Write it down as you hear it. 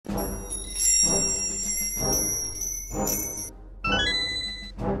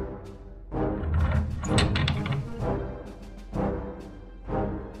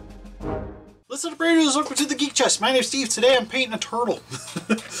guys, welcome to the Geek Chest. My name's Steve. Today I'm painting a turtle.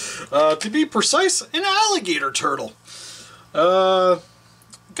 To be precise, an alligator turtle. Got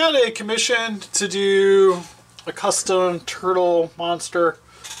a commission to do a custom turtle monster,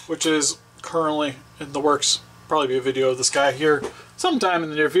 which is currently in the works. Probably be a video of this guy here sometime in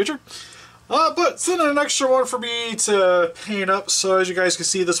the near future. But sent an extra one for me to paint up. So as you guys can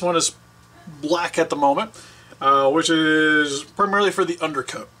see, this one is black at the moment, which is primarily for the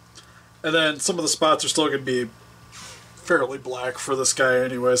undercoat. And then some of the spots are still going to be fairly black for this guy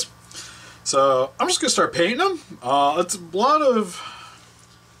anyways. So I'm just going to start painting him. It's a lot of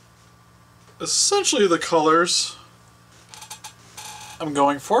essentially the colors I'm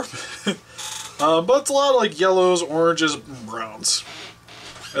going for. But it's a lot of like yellows, oranges, and browns.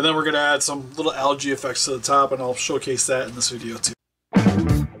 And then we're going to add some little algae effects to the top, and I'll showcase that in this video too.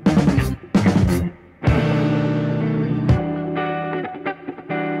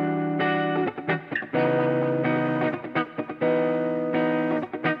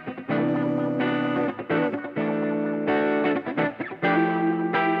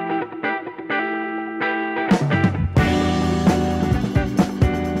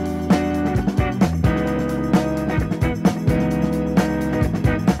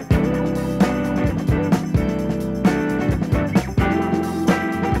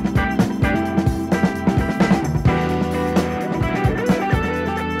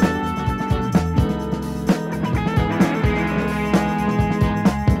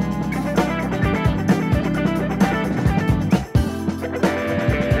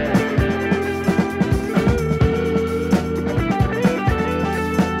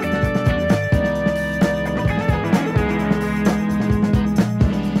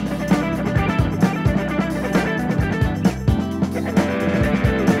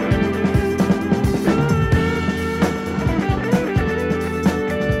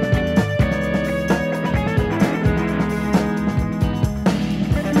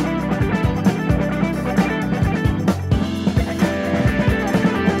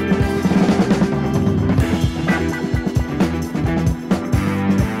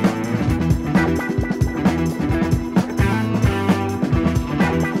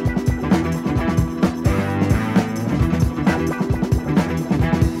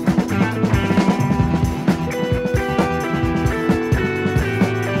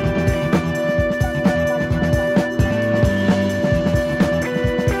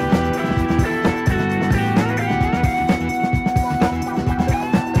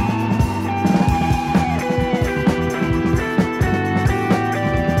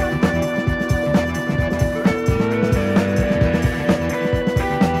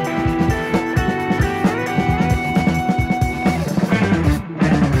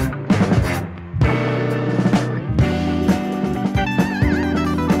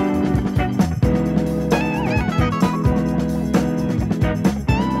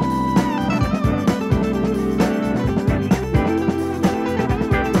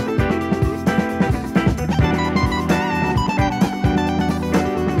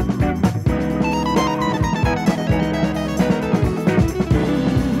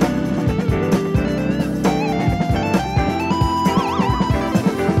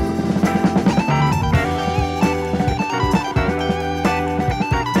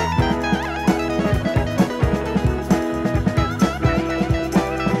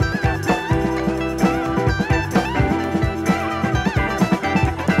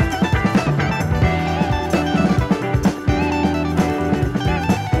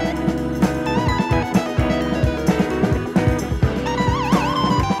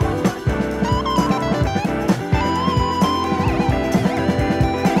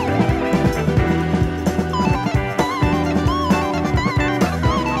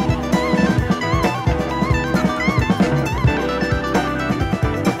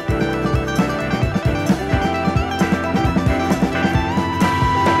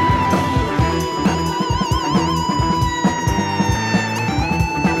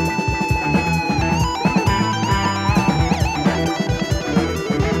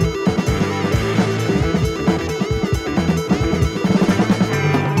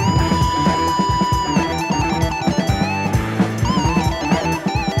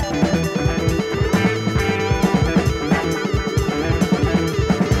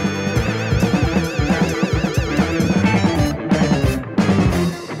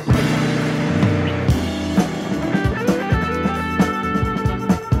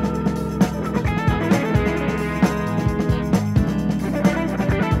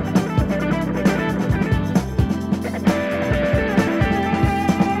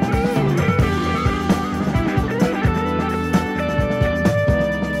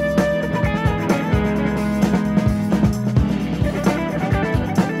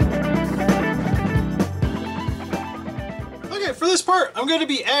 this part, I'm going to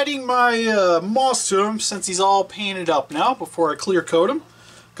be adding my moss to him since he's all painted up now before I clear coat him.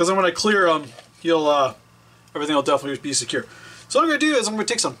 Because then when I clear him, he'll everything will definitely be secure. So what I'm going to do is I'm going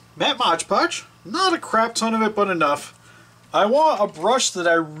to take some matte Mod Podge, not a crap ton of it, but enough. I want a brush that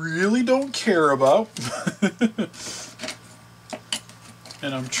I really don't care about.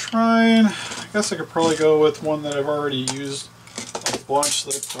 And I'm trying, I guess I could probably go with one that I've already used a bunch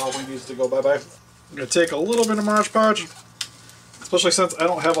that probably needs to go bye-bye. I'm going to take a little bit of Mod Podge, especially since I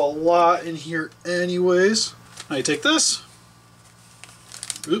don't have a lot in here anyways. Now you take this.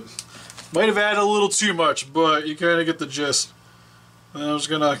 Oop. Might have added a little too much, but you kind of get the gist. And I'm just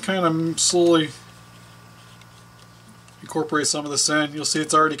going to kind of slowly incorporate some of this in. You'll see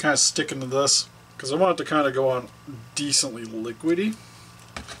it's already kind of sticking to this because I want it to kind of go on decently liquidy.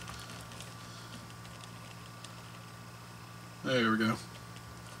 There we go.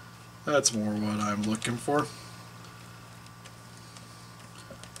 That's more what I'm looking for.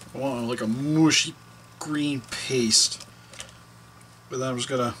 I want like a mushy green paste. But then I'm just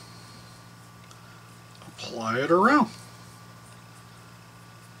going to apply it around.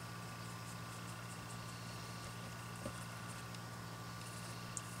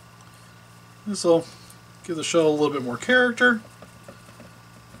 This will give the shell a little bit more character.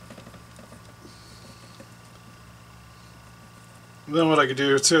 And then what I could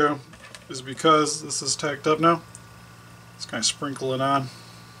do too is, because this is tacked up now, just kind of sprinkle it on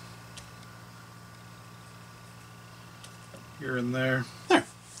here and there. There.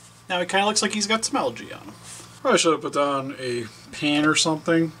 Now it kind of looks like he's got some algae on him. Probably should have put down a pan or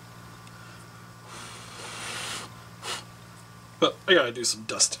something. But I gotta do some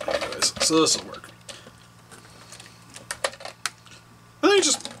dusting anyways, so this will work. And then you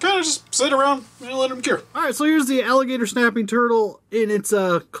just kind of just sit around and let him cure. Alright, so here's the alligator snapping turtle in its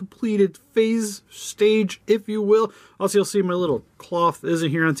completed phase stage, if you will. Also, you'll see my little cloth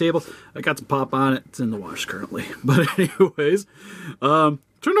isn't here on the table. I got some pop on it. It's in the wash currently. But anyways, turned out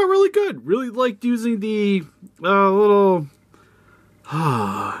really good. Really liked using the little...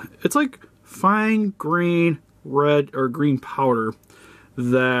 it's like fine grain red or green powder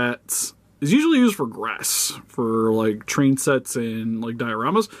that is usually used for grass, for like train sets and like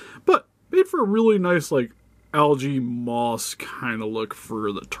dioramas, but made for a really nice like algae moss kind of look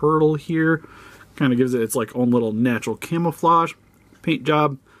for the turtle here. Kind of gives it its like own little natural camouflage. Paint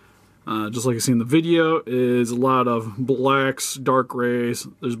job, just like you see in the video, is a lot of blacks, dark grays,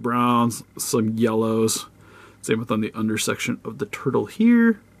 there's browns, some yellows. Same with on the undersection of the turtle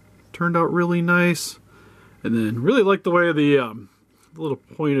here. Turned out really nice. And then really like the way the little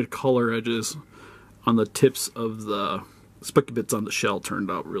pointed color edges on the tips of the spiky bits on the shell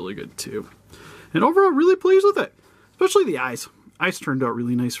turned out really good too. And overall, really pleased with it. Especially the eyes. Eyes turned out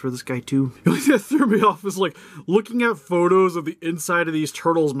really nice for this guy too. The only thing that threw me off is like looking at photos of the inside of these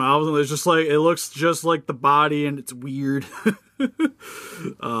turtles' mouths, and it's just like, it looks just like the body and it's weird.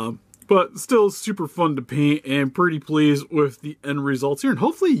 But still super fun to paint and pretty pleased with the end results here. And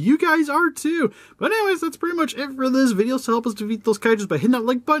hopefully you guys are too. But anyways, that's pretty much it for this video. So help us defeat those kaijus by hitting that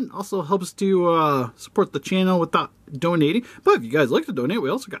like button. Also helps to support the channel without donating. But if you guys like to donate, we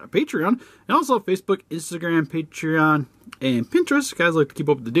also got a Patreon. And also Facebook, Instagram, Patreon, and Pinterest. If you guys like to keep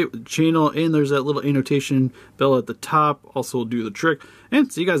up to date with the channel. And there's that little annotation bell at the top. Also will do the trick. And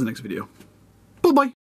see you guys in the next video. Bye-bye.